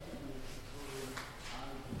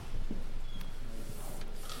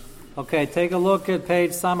Okay, take a look at page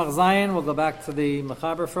Samach Zayin. We'll go back to the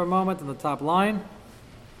Mechaber for a moment in the top line.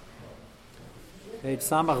 Page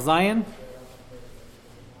Samach Zayin.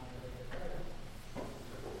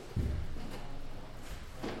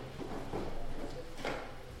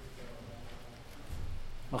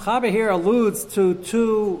 Mechaber here alludes to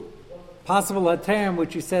two possible heterim,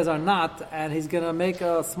 which he says are not, and he's going to make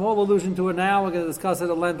a small allusion to it now. We're going to discuss it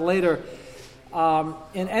at length later.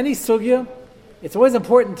 In any sugya, it's always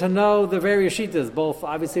important to know the various shittas, both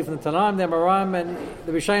obviously from the Tanaim, the Amoraim, and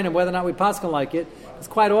the Rishonim, whether or not we paskin like it. It's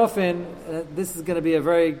quite often, this is going to be a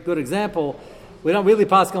very good example, we don't really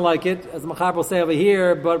paskin like it, as the Mechaber will say over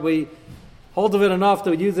here, but we hold of it enough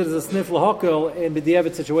to use it as a sniff lahokil in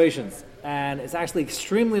b'diavad situations. And it's actually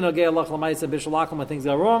extremely nogei alach l'maisa b'shalakim when things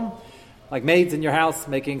go wrong, like maids in your house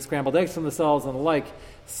making scrambled eggs for themselves and the like.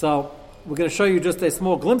 So we're going to show you just a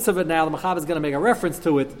small glimpse of it now. The Mechaber is going to make a reference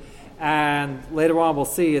to it, and later on we'll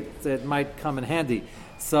see it might come in handy.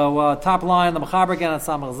 So top line, the Mechaber again on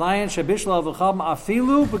Samach Zayin, Shebishla v'cham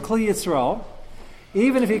afilu b'kli Yisrael,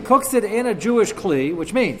 even if he cooks it in a Jewish kli,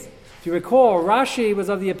 which means, if you recall, Rashi was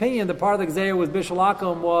of the opinion that part of the Gzeir was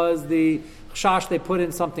Bishalakum was the chash they put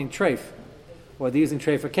in something treif, or they're using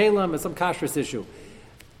treif for kalim, or some kashrus issue.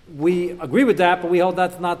 We agree with that, but we hold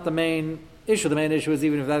that's not the main issue. The main issue is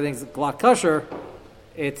even if that thing's glak kosher,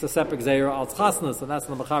 it's a separate Gzeir al chasnus, and that's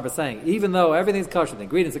what the Mechaber is saying. Even though everything's kosher, the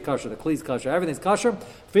ingredients are kosher, the kli's kosher, everything's kosher,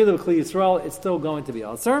 filu kli Yisrael, it's still going to be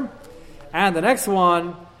aser. And the next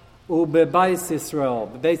one, Beis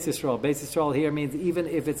Yisrael. Beis Yisrael. Beis Yisrael here means even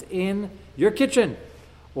if it's in your kitchen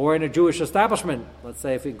or in a Jewish establishment. Let's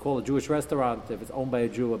say if you can call a Jewish restaurant, if it's owned by a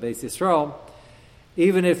Jew, a Beis Yisrael.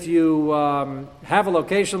 Even if you have a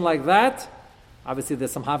location like that, obviously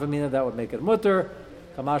there's some havamina that would make it mutter.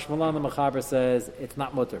 Kamash Malan, the Mechaber says it's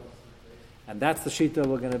not mutter. And that's the shita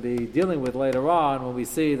we're going to be dealing with later on when we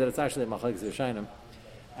see that it's actually a machlekes rishonim.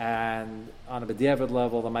 And on a b'diavad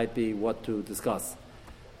level, there might be what to discuss.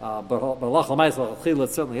 But Lach L'Maisa,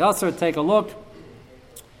 it's certainly also. Take a look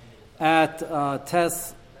at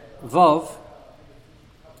Tes Vav,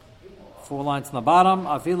 4 lines on the bottom.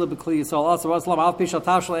 Afilu b'kli Yisrael also Raslam Al Pisha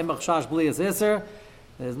Tavshel Em Chash Bli Iser.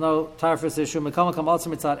 There's no tarfus issue. Mekom Mekom also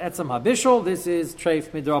Mitzad Etzem Habishul. This is Treif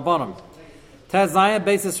Midrabanim. Tes Zayin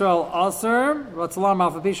Beis Yisrael also Raslam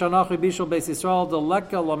Al Pisha Nachri Bishul Beis Yisrael the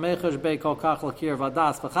Lekka Lamechash Beikol Kach Lakir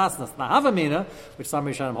Vadas V'Chasnas Nahavamina, which some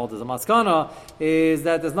Rishonim hold as a maskana, is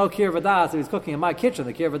that there's no Kir Vadas if he's cooking in my kitchen.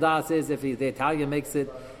 The Kir Vadas is if the Italian makes it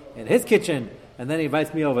in his kitchen and then he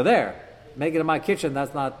invites me over there. Make it in my kitchen,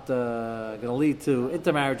 that's not going to lead to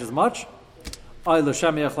intermarriage as much. There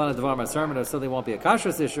certainly won't be a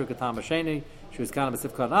kashrus issue. She was kind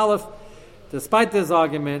of a aleph. Despite this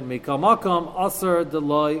argument, mikol makom aser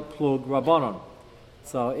deloy plug rabbanon.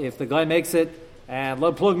 So if the guy makes it, and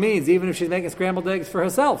lo plug means even if she's making scrambled eggs for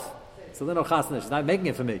herself, so then no chasna, she's not making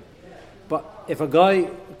it for me. But if a guy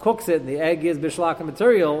cooks it and the egg is bishlaka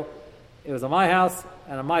material, it was on my house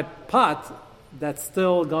and on my pot, that's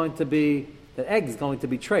still going to be, the egg is going to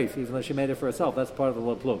be treif, even though she made it for herself. That's part of the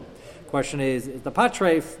lo plug. Question is the pot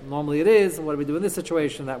treif? Normally it is. What do we do in this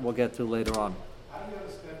situation? That we'll get to later on. How do you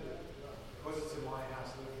understand it? Because it's in my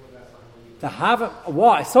house, therefore that's not going to be... To have it,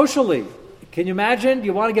 why? Socially. Can you imagine?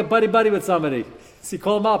 You want to get buddy-buddy with somebody. So you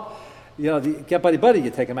call them up. Get buddy-buddy. You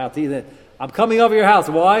take them out to eat. I'm coming over your house.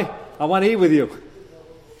 Why? I want to eat with you.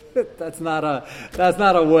 That's not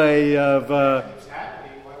a way of...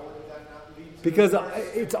 because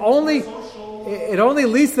it only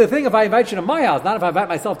leads to the thing if I invite you to my house, not if I invite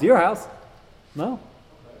myself to your house. No?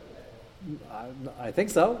 I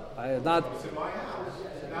think so. It's in my house.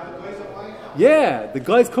 Now the guy's at my house. Yeah, the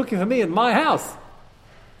guy's cooking for me in my house.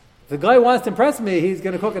 If the guy wants to impress me, he's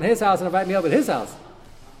going to cook in his house and invite me over at his house.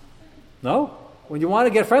 No? When you want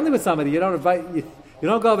to get friendly with somebody, you don't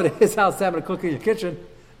go over to his house to have him cook in your kitchen.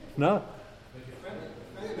 No?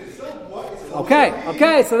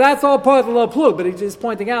 Okay, so that's all part of the low plug, but he's just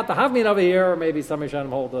pointing out the havmin over here, or maybe some Rishonim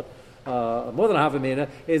hold more than a havmin,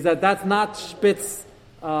 is that's not spitz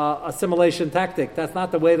assimilation tactic. That's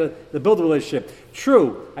not the way to build a relationship.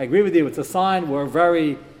 True, I agree with you, it's a sign we're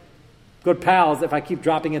very good pals if I keep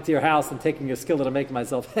dropping into your house and taking your skillet and making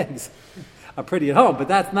myself eggs. I'm pretty at home, but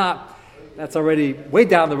that's already way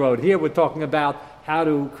down the road. Here we're talking about how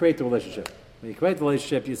to create the relationship. When you create the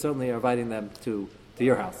relationship, you certainly are inviting them to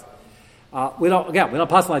your house. We don't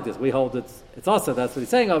pass like this. We hold it's also, that's what he's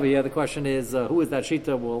saying over here. The question is, who is that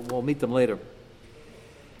shita? We'll meet them later.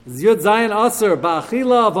 Yud Zayin Aser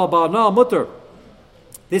Ba'achila V'Ba'na Mutter.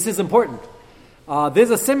 This is important. There's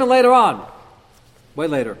a simon later on. way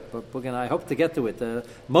later, but I hope to get to it.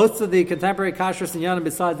 Most of the contemporary kashrus and yanim,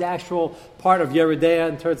 besides the actual part of Yeridea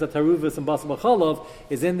in terms of taruvas and basar b'cholov,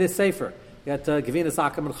 is in this sefer. You got Gevinas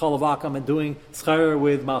Akam and Cholav Akam and doing schar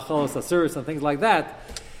with Malchalos Asuris and things like that.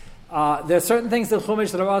 There are certain things in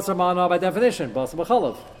Chumash that are Asar Ba'ana by definition. Basar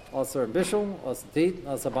B'cholav, Asar Bishul, Asar Tit,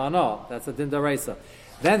 Asar Ba'ana. That's a din daraisa.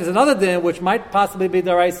 Then there's another din which might possibly be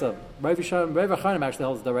daraisa. Rav Chaim actually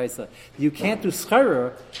holds daraisa. You can't do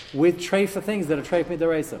schar with treif for things that are treif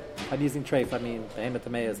midaraisa. I'm using treif, I mean behemoth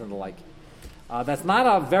tameas and the like. That's not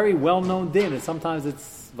a very well-known din, and sometimes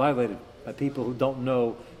it's violated by people who don't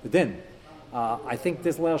know the din. I think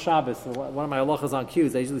this Leil Shabbos, one of my halachas on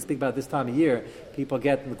cues, I usually speak about this time of year. People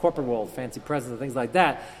get in the corporate world fancy presents and things like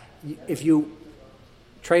that.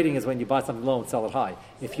 Trading is when you buy something low and sell it high.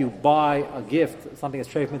 If you buy a gift, something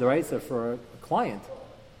that's treif midaraisa for a client,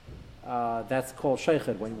 that's called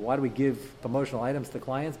sheichad. Why do we give promotional items to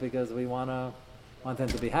clients? Because we want them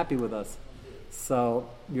to be happy with us. So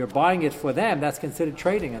you're buying it for them. That's considered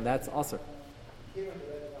trading, and that's usher.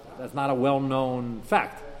 That's not a well-known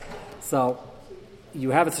fact. So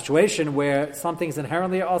you have a situation where some things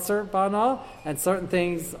inherently are usher ba'ana, and certain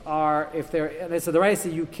things are, if they're a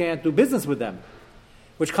deraisa, you can't do business with them,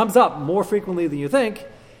 which comes up more frequently than you think.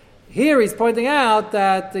 Here he's pointing out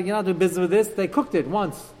that you're not doing business with this. They cooked it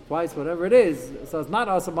once, twice, whatever it is, so it's not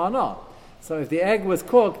usher ba'ana. So if the egg was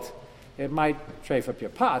cooked, it might trafe up your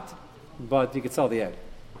pot, but you could sell the egg.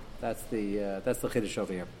 That's the chiddush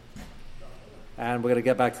over here. And we're going to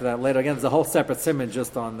get back to that later. Again, there's a whole separate simon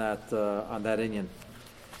just on that inyan.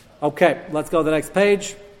 Okay, let's go to the next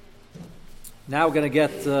page. Now we're going to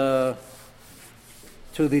get to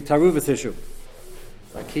the taruvas issue.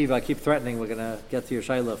 I keep threatening we're going to get to your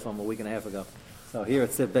shayla from a week and a half ago. So here at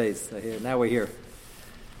Siv Beis, now we're here.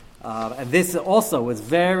 And this also is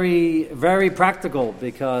very, very practical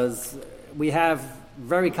because we have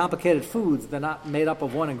very complicated foods. They're not made up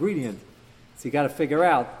of one ingredient. So you got to figure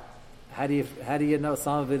out how do you know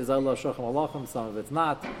some of it is Allah Shochem Alachim, some of it's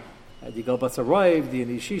not. Do you go Basaroiv, do you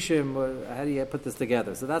need Shishim? How do you put this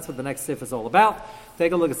together? So that's what the next Sif is all about.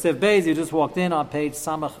 Take a look at Sif Beis. You just walked in on page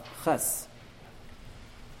Samach Ches.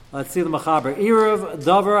 Let's see the Machaber. Irav,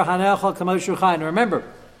 Dover, Hanechal, Kamoshu Chai. And remember,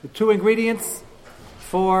 the two ingredients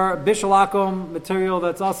for Bishalakum material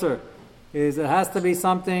that's Asr is it has to be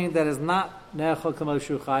something that is not Nechal,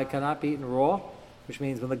 Kamoshu Chai, cannot be eaten raw, which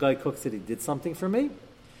means when the guy cooks it, he did something for me.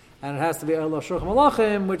 And it has to be Allah Shochem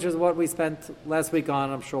Alachim, which is what we spent last week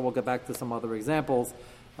on. I'm sure we'll get back to some other examples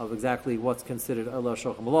of exactly what's considered Allah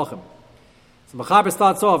Shochem Alachim. So Machaber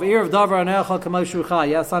starts off, Ir of Davar Anechal Kamoshu Chai.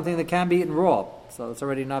 Yeah, something that can be eaten raw. So it's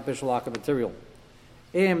already not Bishalaka material.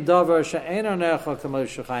 Im Davar She'en Anechal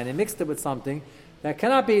Kamoshu Chai. And he mixed it with something that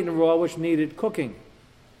cannot be eaten raw, which needed cooking.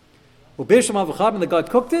 Ubisham Avachab, and the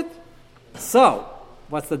God cooked it. So,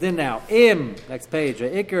 what's the din now? Next page.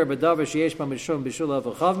 Ikr b'davar sheyesh ba mishum b'shula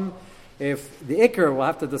v'chavim. If the ikr, we'll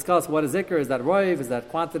have to discuss what is ikr. Is that roiv? Is that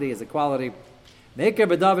quantity? Is it quality? The ikr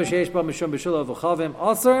b'davar sheyesh ba mishum b'shula v'chavim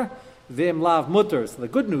aser v'im lav mutter. So the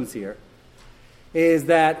good news here is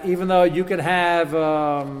that even though you can have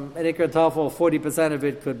an ikr tafel, 40% of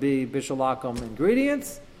it could be bishalakum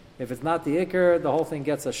ingredients. If it's not the ikr, the whole thing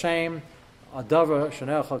gets a shame. A davar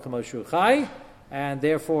shenechal kamoshu chai, and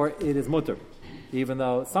therefore it is mutter, even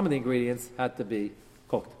though some of the ingredients had to be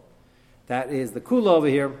cooked. That is the kula over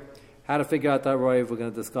here. How to figure out that roiv, we're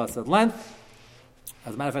going to discuss at length.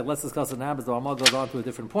 As a matter of fact, let's discuss it now because the Rambam goes on to a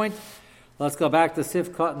different point. Let's go back to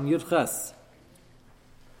Sif Kat and Yud Ches.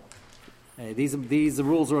 These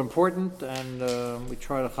rules are important, and we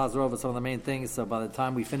try to chazer over some of the main things, so by the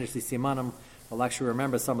time we finish the simanim, we'll actually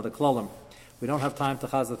remember some of the klolim. We don't have time to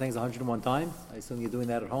chazer things 101 times. I assume you're doing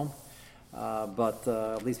that at home. But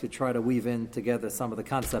at least we try to weave in together some of the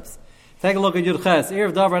concepts. Take a look at Yud Ches.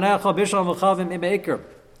 Irv davar necha bishul v'chavim im eikr.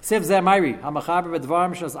 Siv zeh mayri. Hamachaber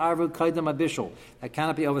b'dvarim shas arvu kaidem abishul. That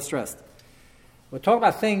cannot be overstressed. We're talking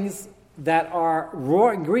about things that are raw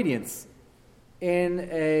ingredients in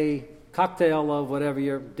a cocktail of whatever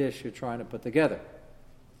your dish you're trying to put together.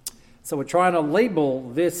 So we're trying to label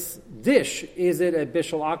this dish. Is it a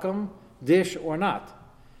bishul akum dish or not?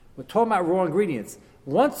 We're talking about raw ingredients.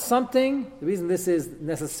 Once something, the reason this is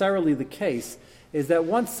necessarily the case, is that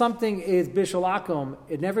once something is bishul akum,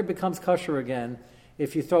 it never becomes kosher again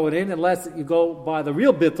if you throw it in, unless you go by the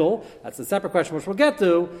real bittul. That's a separate question, which we'll get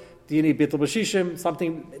to. Do you need bittul b'shishim?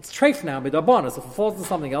 Something, it's treif now, midabonis. If it falls to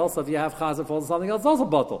something else, if you have chaz, it falls to something else, it's also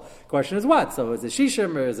bittul. Question is what? So is it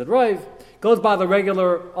shishim or is it roiv? Goes by the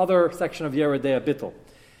regular other section of yeridea bittul.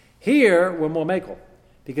 Here, we're more mekel.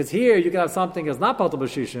 Because here, you can have something that's not bittul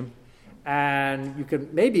b'shishim, and you can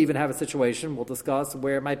maybe even have a situation, we'll discuss,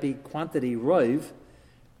 where it might be quantity roiv,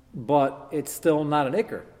 but it's still not an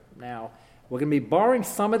ikr. Now, we're going to be borrowing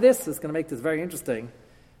some of this. It's going to make this very interesting.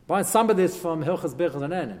 Borrowing some of this from Hilchas Birchas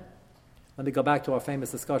and Enin. Let me go back to our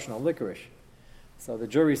famous discussion on licorice. So the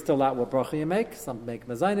jury's still out what bracha you make. Some make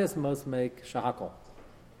mezainis, most make shahakol.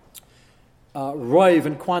 Roiv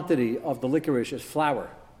in quantity of the licorice is flour.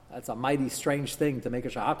 That's a mighty strange thing to make a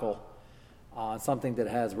shahakol on something that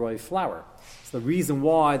has roiv flour. So the reason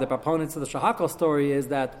why the proponents of the shahakol story is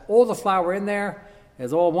that all the flour in there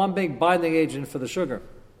is all one big binding agent for the sugar.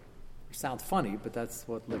 Which sounds funny, but that's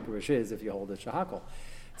what licorice is if you hold it shahakol.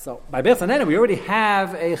 So by Birchas and Enin, we already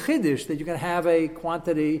have a chiddush that you can have a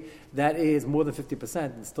quantity that is more than 50%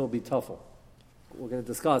 and still be tafel. We're going to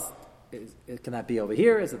discuss, can that be over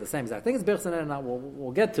here? Is it the same exact thing as Birchas and Enin?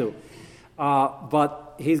 We'll get to.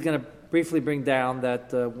 But he's going to briefly bring down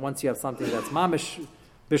that once you have something that's mamish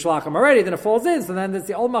bishul already, then it falls in. So then there's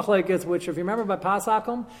the old machlekes, which if you remember by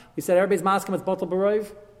Pasakum, we said everybody's maskim is botel b'roiv,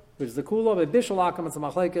 which is the kula, but bishul it's a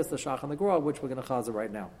machlekes, the shach and the grov, which we're going to chazer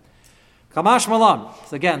right now. Kamash malan.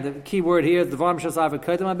 So again, the key word here is the varm shasav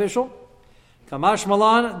kedem bishul. Kamash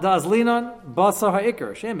malan das linan basar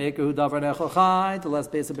ha'ikr. Shem ikr hu davar nechol chai, the less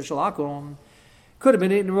base of bishul akum. Could have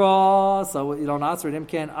been eaten raw, so you don't answer him.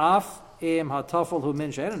 Can af im hatafel hu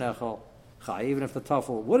min she'en nechol chai, even if the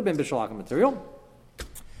tafel would have been bishul akum material.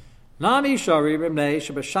 Nami shari rimnei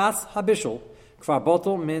shebashas habishul kvar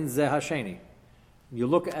botel min zeh hasheni. You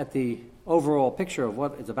look at the overall picture of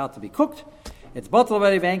what is about to be cooked. It's botel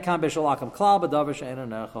already vein kan bishul akum klal b'davar she'en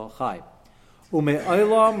nechol chai. Ume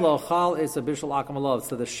olam lo chal is a bishul akum alav.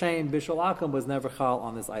 So the shame bishul akum was never chal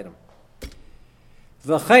on this item.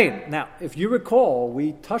 V'chein. Now, if you recall,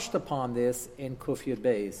 we touched upon this in Kuf Yud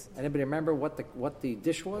Beis. Anybody remember what the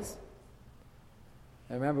dish was?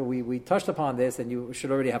 I remember we touched upon this, and you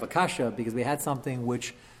should already have a kasha because we had something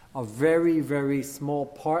which a very, very small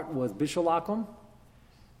part was bishul akum,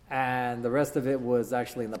 and the rest of it was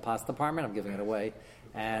actually in the pasta department. I'm giving it away.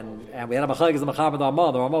 And we had a machalek as a machar with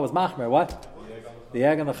Ramah. The Ramah was machmer. What? The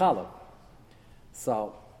egg and the challah.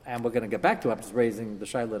 So, and we're going to get back to it. I'm just raising the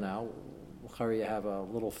shaila now. You have a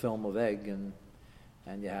little film of egg and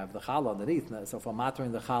you have the challah underneath. So if I'm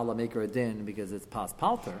mattering the challah, make her a din because it's pas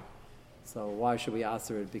palter. So why should we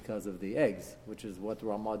answer it because of the eggs, which is what the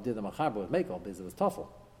Ramah did the machar with mekel because it was tuffle.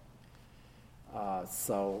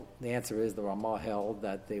 So the answer is the Ramah held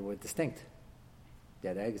that they were distinct. You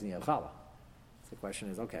had eggs and you had challah. So the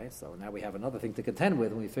question is, okay, so now we have another thing to contend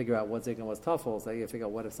with when we figure out what's egg and what's tuffle. So you figure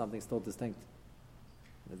out what if something's still distinct.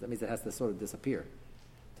 That means it has to sort of disappear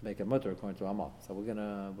to make a mutter according to Ramah. So we're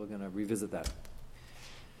gonna revisit that.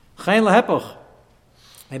 Chayin lehepoch.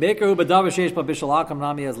 Hebekeru b'davar sheish ba bishul akum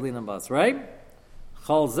nami as linan bas, right?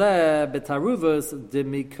 Chol zeh betaruvas de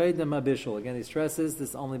mikaydem bishul. Again, he stresses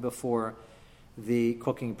this only before the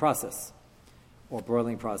cooking process or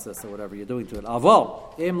boiling process or whatever you're doing to it.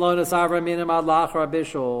 Avol im lo nesavra minim ad lachar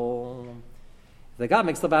bishul. They got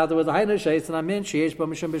mixed up out there with the hayna sheis and amin sheish ba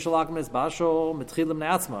mishum bishul akum es bashul mitchilim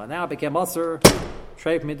neatzma. Now it became usher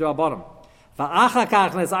treif midrabanim. Va'acha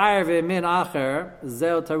kach nesayr v'min acher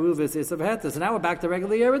zeo taruvis is of hetes. So now we're back to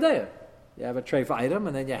regular yeridea. You have a treif item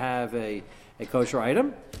and then you have a kosher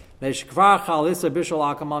item. Neshkvar chal isa bishul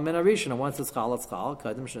akam al min arishin. And once it's chal,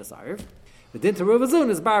 kadem shnesayr. The din taruvazun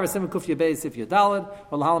is bar v'sim kuf yabei sif yadalad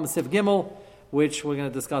or lahalam sif gimel, which we're going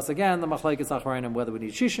to discuss again. The machlekes acharanim whether we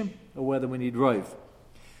need shishim or whether we need roiv.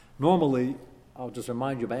 Normally, I'll just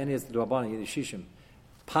remind you by any of the duabana you need shishim.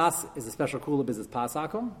 Pas is a special kula business pas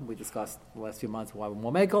akum. We discussed the last few months why we're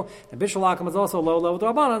more mekel. And bishul akum is also low level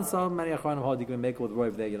drabanan. So many acharanim hold you can make with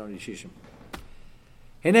roiv there. You don't need shishim.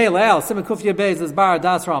 Hinei leal simen kuf yabei is bar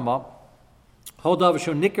das rama. Hold over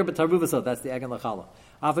shun nicker b'taruvasa. That's the egg and the challah.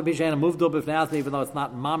 After bishana moved up if now even though it's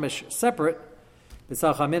not mamish separate.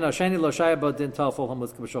 B'sachamina sheni lo shayabot din tafel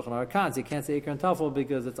hamus k'b'shulchan aruch. You can't say ikar and tafel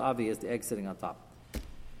because it's obvious the egg sitting on top.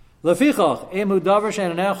 Lefichach emu davar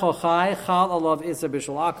she'en nechol chai chal alav iser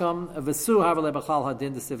bishul akam v'su haver lebachal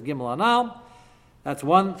hadin d'siv gimel anal. That's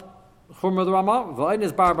one chumra the Ramah. V'oin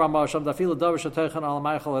is bar Ramah sham dafilu davar she'teichen al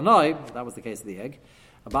meichel anoi. That was the case of the egg.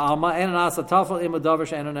 Ba'alma en asa tafel emu davar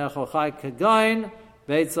she'en nechol chai kagain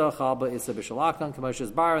veitza chalba iser bishul akam k'mosh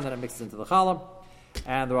is bar, and then it mixes into the challah.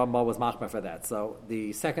 And the Ramah was machmer for that. So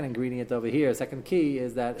the second ingredient over here, second key,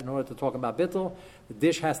 is that in order to talk about bittul, the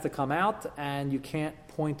dish has to come out, and you can't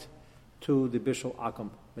point to the bishul akum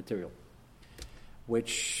material,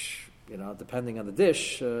 which, depending on the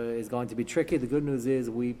dish, is going to be tricky. The good news is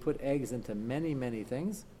we put eggs into many, many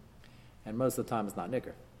things, and most of the time it's not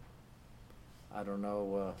nicker. I don't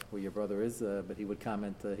know where your brother is, but he would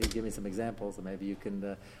comment, he'd give me some examples, and maybe you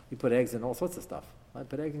can, we put eggs in all sorts of stuff. I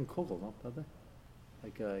put egg in kugel, don't they?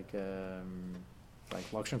 Like Like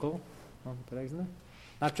Lakshankol, put eggs in there.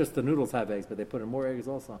 Not just the noodles have eggs, but they put in more eggs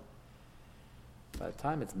also. By the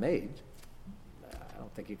time it's made, I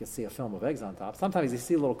don't think you can see a film of eggs on top. Sometimes you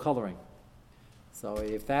see a little coloring. So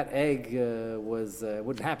if that egg it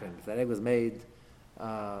wouldn't happen. If that egg was made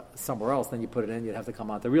somewhere else, then you put it in, you'd have to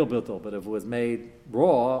come out the real bittul. But if it was made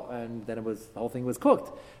raw, and then the whole thing was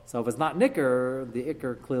cooked. So if it's not nicker, the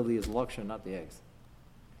ikr clearly is lakshan, not the eggs.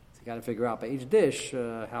 So you got to figure out by each dish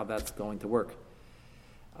how that's going to work.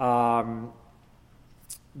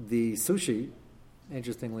 The sushi,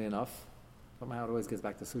 interestingly enough, somehow it always gets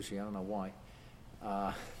back to sushi. I don't know why.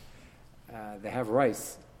 They have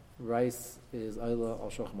rice. Rice is ayla al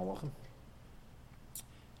shochem malachim,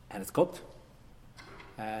 and it's cooked,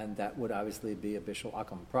 and that would obviously be a bishul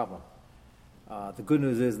akam problem. The good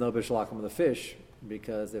news is no bishul akam of the fish,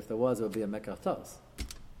 because if there was, it would be a mekach tos.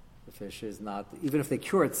 The fish is not, even if they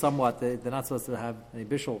cure it somewhat, they're not supposed to have any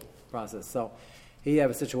bishul process. So here you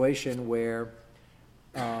have a situation where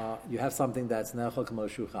you have something that's nechal k'mo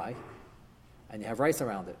shuchai, and you have rice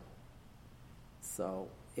around it. So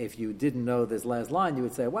if you didn't know this last line, you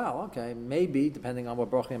would say, well, okay, maybe, depending on what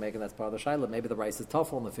brocha you're making, that's part of the shayla, maybe the rice is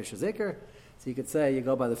tough and the fish is ikr. So you could say you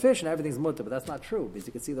go by the fish and everything's mutter, but that's not true, because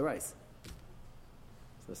you could see the rice.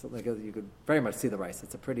 So something you could very much see the rice.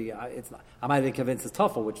 It's a pretty, it's not, I might be convinced it's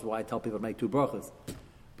tough, which is why I tell people to make 2 brachas.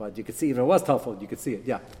 But you could see, even if it was tough, you could see it,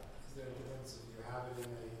 yeah. Is there a difference if you have it you're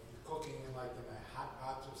cooking in a hot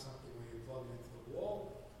pot or something where you plug it into the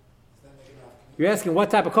wall? Does that make enough? You're asking what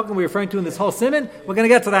type of cooking we're referring to in this whole simon? We're going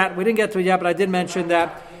to get to that. We didn't get to it yet, but I did mention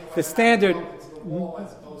that the standard...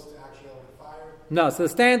 No, so the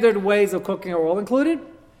standard ways of cooking are all included.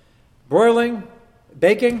 Broiling,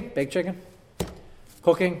 baking, baked chicken,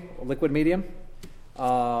 cooking, liquid medium.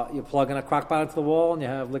 You plug in a crock pot into the wall and you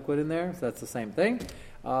have liquid in there, so that's the same thing.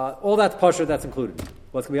 All that's kosher, that's included.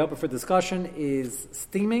 What's going to be open for discussion is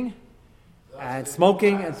steaming and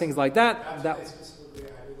smoking and things like that.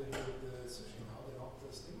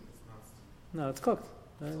 No, it's cooked.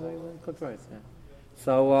 Cooked rice, yeah.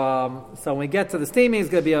 So when we get to the steaming, it's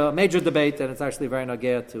going to be a major debate, and it's actually very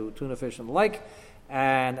nagea to tuna fish and the like,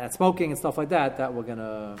 and smoking and stuff like that. That we're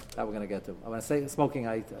gonna get to. When I say smoking,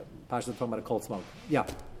 I partially talking about a cold smoke. Yeah.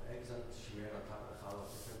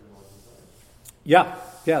 Yeah.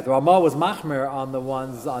 The Ramah was machmer on the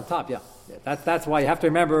ones on top. Yeah. That's why you have to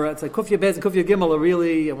remember. It's like kufya bez and kufya gimel are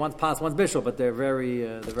really one's pas, one's bishul, but they're very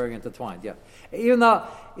intertwined. Yeah. Even though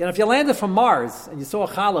if you landed from Mars and you saw a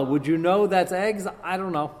challah, would you know that's eggs? I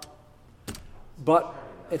don't know, but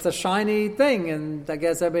it's a shiny thing, and I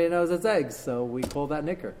guess everybody knows it's eggs, so we call that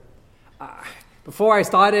nicker. Before I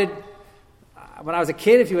started, when I was a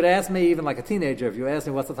kid, if you would ask me, even like a teenager, if you asked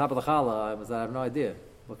me what's the top of the challah, I have no idea.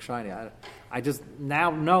 Look shiny. I just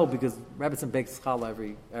now know because Rebbetzin bakes challah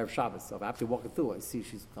every Shabbos. So if I have to walk it through, I see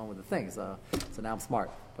she's going with the thing. So now I'm smart.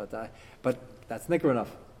 But that's nicker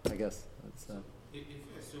enough, I guess. If you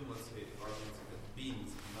assume, let's say, arguments that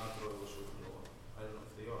beans not royal shulchan, I don't know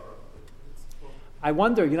if they are. But I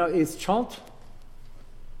wonder. Is chont?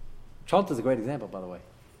 Chont is a great example, by the way.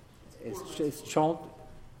 It's chont.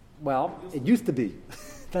 Well, it used to be.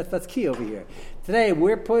 That's key over here. Today,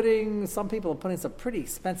 some people are putting some pretty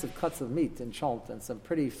expensive cuts of meat in chont and some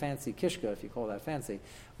pretty fancy kishka, if you call that fancy.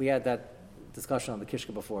 We had that discussion on the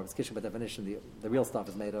kishka before. It's kishka by definition. The real stuff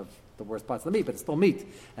is made of the worst parts of the meat, but it's still meat.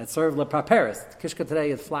 And it's served lepraperis. Kishka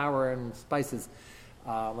today is flour and spices,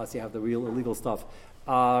 unless you have the real illegal stuff.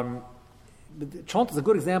 But chont is a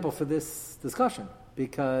good example for this discussion,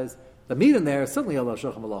 because the meat in there is certainly a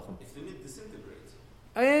shochem malachim. if the meat disintegrates,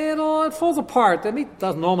 It falls apart. The meat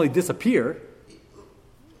doesn't normally disappear.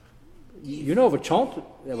 With chont,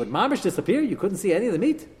 would mamish disappear? You couldn't see any of the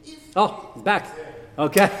meat? Oh, he's back.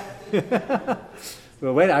 Okay.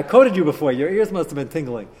 Well, wait, I quoted you before. Your ears must have been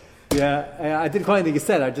tingling. Yeah, I didn't quite anything you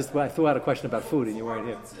said. I threw out a question about food and you weren't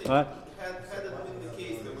here. What? Had it been the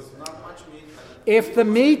case, there was not much meat. If the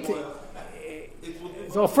meat...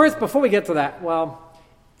 So first, before we get to that,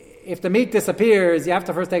 if the meat disappears, you have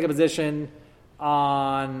to first take a position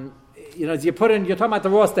on... you're talking about the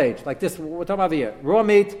raw stage, like this, we're talking about over here. Raw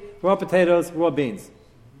meat, raw potatoes, raw beans.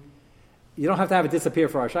 You don't have to have it disappear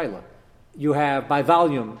for our shayla. You have, by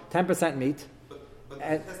volume, 10% meat. But it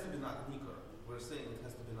has to be not nicker. We're saying it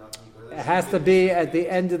has to be not nicker. It has to be, at the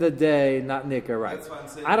end of the day, not nicker, right? That's why I'm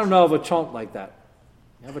saying I don't know of a chont like that.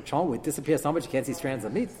 You have a chont would disappear so much you can't see strands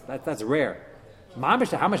of meat. That's rare.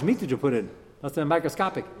 Mamish, how much meat did you put in? Must have been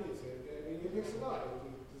microscopic.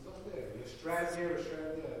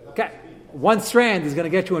 Okay, one strand is going to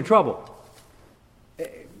get you in trouble.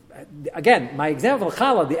 Again, my example of the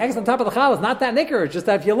challah, the eggs on top of the challah is not that nicker. It's just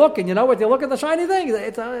that if you look and you know what you look at the shiny thing,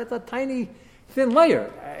 it's a tiny thin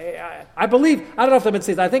layer. I believe, I don't know if the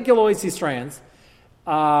mitzvahs, I think you'll always see strands.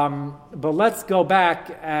 But let's go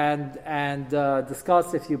back and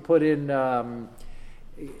discuss if you put in the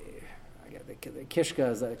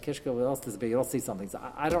kishka, what else does it be? You'll see something. So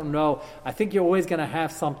I don't know. I think you're always going to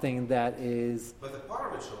have something that is... But the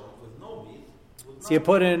parmesan with no meat would So you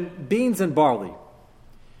put in beans and barley.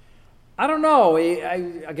 I don't know.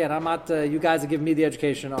 Again, I'm not... you guys are giving me the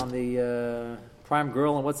education on the Prime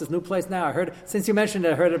Grill and what's this new place now? I heard, since you mentioned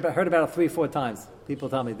it, I heard about it 3-4 times. People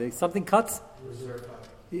tell me, something cuts?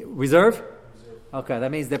 Reserve? Okay,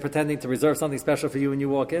 that means they're pretending to reserve something special for you when you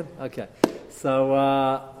walk in? Okay.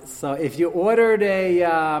 So if you ordered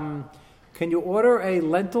can you order a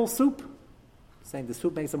lentil soup? Saying the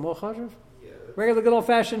soup makes it more chashuv? Yeah. Regular good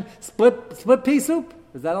old-fashioned split pea soup?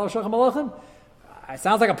 Is that all shochem malachim? It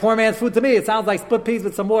sounds like a poor man's food to me. It sounds like split peas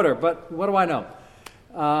with some water, but what do I know?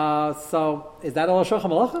 So is that all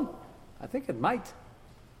shochem malachim? I think it might.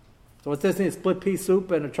 So what's this thing? Split pea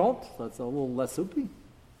soup and a chont? So it's a little less soupy.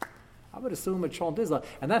 I would assume a chont is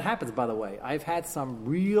and that happens, by the way. I've had some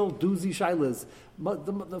real doozy shilas.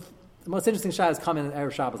 The most interesting shilas come in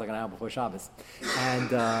Erev Shabbos, like an hour before Shabbos. And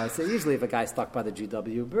so usually if a guy's stuck by the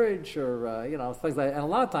GW bridge or, things like that. And a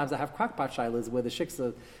lot of times I have crockpot shilas where the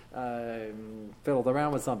shiksa fiddled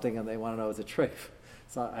around with something and they want to know is it treif.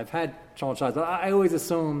 So I've had chont shilas, but I always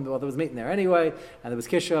assumed, there was meat in there anyway, and there was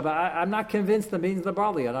kisha, but I'm not convinced the beans and the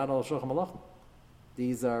barley are not all shochem malachim.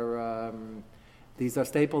 These are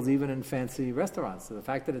staples even in fancy restaurants. So the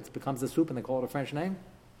fact that it becomes a soup and they call it a French name,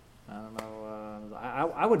 I don't know.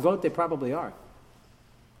 I would vote they probably are.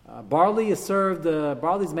 Barley is served.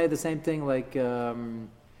 Barley's made the same thing like I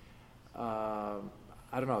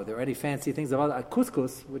don't know. There are any fancy things about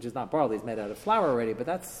couscous, which is not barley. It's made out of flour already, but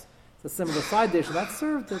that's a similar side dish. That's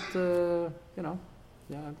served at in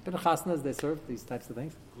chasnas they serve these types of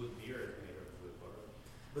things. Good beer is made of good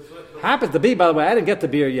butter. Happens to be, by the way, I didn't get the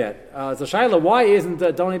beer yet. So Shaila, why isn't,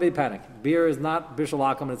 don't even panic. Beer is not bishul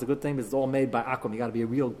akum, and it's a good thing, but it's all made by akum. You got to be a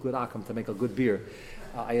real good akum to make a good beer,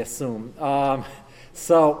 I assume.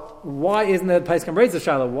 So why isn't that Paiskim raise the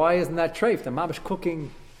Shaila? Why isn't that treif? The mamish cooking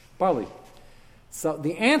barley. So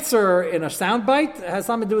the answer in a soundbite has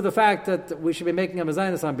something to do with the fact that we should be making a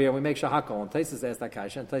mezainis on beer and we make shahakol. And Taisus asked that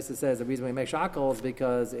kasha, and Taisus says the reason we make shahakol is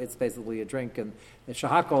because it's basically a drink and it's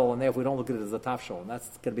shahakol, and therefore we don't look at it as a tafshol. And that's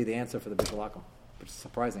going to be the answer for the bishul akum, which is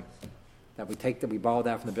surprising. That we borrow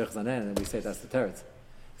that from the birch zanen and we say that's the teretz.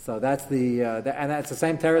 So that's and that's the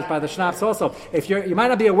same teretz by the schnapps also. If you might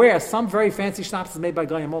not be aware, some very fancy schnapps is made by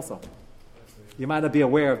goyim also. You might not be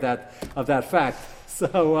aware of that fact.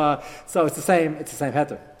 So it's the same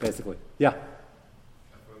heter, basically. Yeah.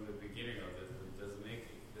 From the beginning of this, does it make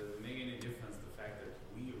any difference the fact that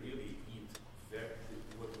we really eat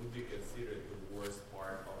what would be considered the worst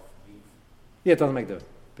part of beef? Yeah, it doesn't make difference.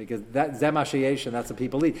 Because that zemashiyation, that's what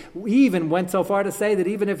people eat. We even went so far to say that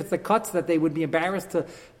even if it's the cuts that they would be embarrassed to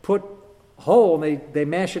put whole, and they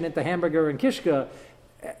mash it into hamburger and kishka,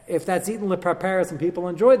 if that's eaten leparparis and people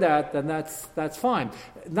enjoy that, then that's fine.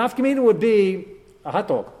 Nafkamina would be a hot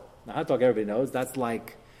dog. A hot dog, everybody knows. That's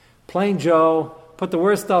like plain Joe, put the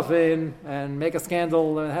worst stuff in and make a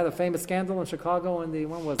scandal. Had a famous scandal in Chicago in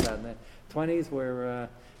when was that? In the 20s, where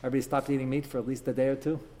everybody stopped eating meat for at least a day or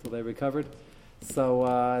two until they recovered.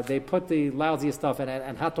 So they put the lousiest stuff in it,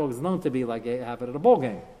 and hot dog is known to be like have it at a ball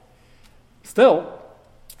game. Still,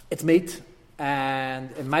 it's meat,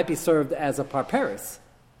 and it might be served as a parparis.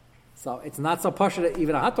 So it's not so pashut that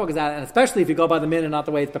even a hot dog is out, and especially if you go by the min and not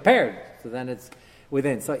the way it's prepared. So then it's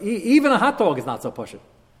within. So even a hot dog is not so pashut.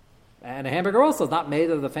 And a hamburger also is not made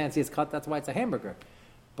of the fanciest cut. That's why it's a hamburger.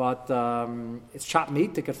 But it's chopped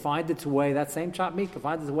meat. They could find its way, that same chopped meat could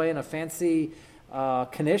find its way in a fancy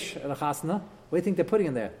knish at a chasna. What do you think they're putting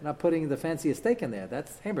in there? They're not putting the fanciest steak in there.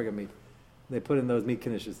 That's hamburger meat. They put in those meat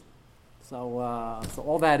knishes. So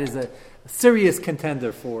all that is a serious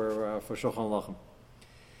contender for Shulchan Aruch.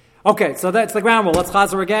 Okay, so that's the ground rule. Let's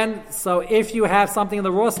chazer again. So if you have something in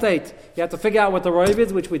the raw state, you have to figure out what the roiv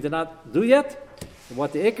is, which we did not do yet,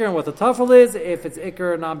 what the ikr and what the tafel is. If it's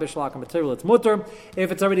ikr, non-bishul akum material, it's mutter.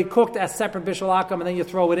 If it's already cooked as separate bishul akum and then you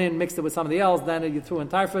throw it in, mix it with something else, then you threw in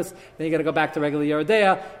tarfus, then you got to go back to regular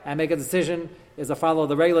yerodea and make a decision. Is a follow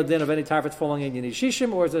the regular din of any tarfus falling in, you need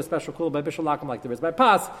shishim, or is there a special kul by bishul akum like there is by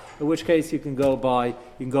pas? In which case you can go by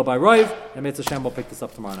roiv, and Mitzvah Shem will pick this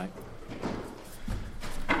up tomorrow night.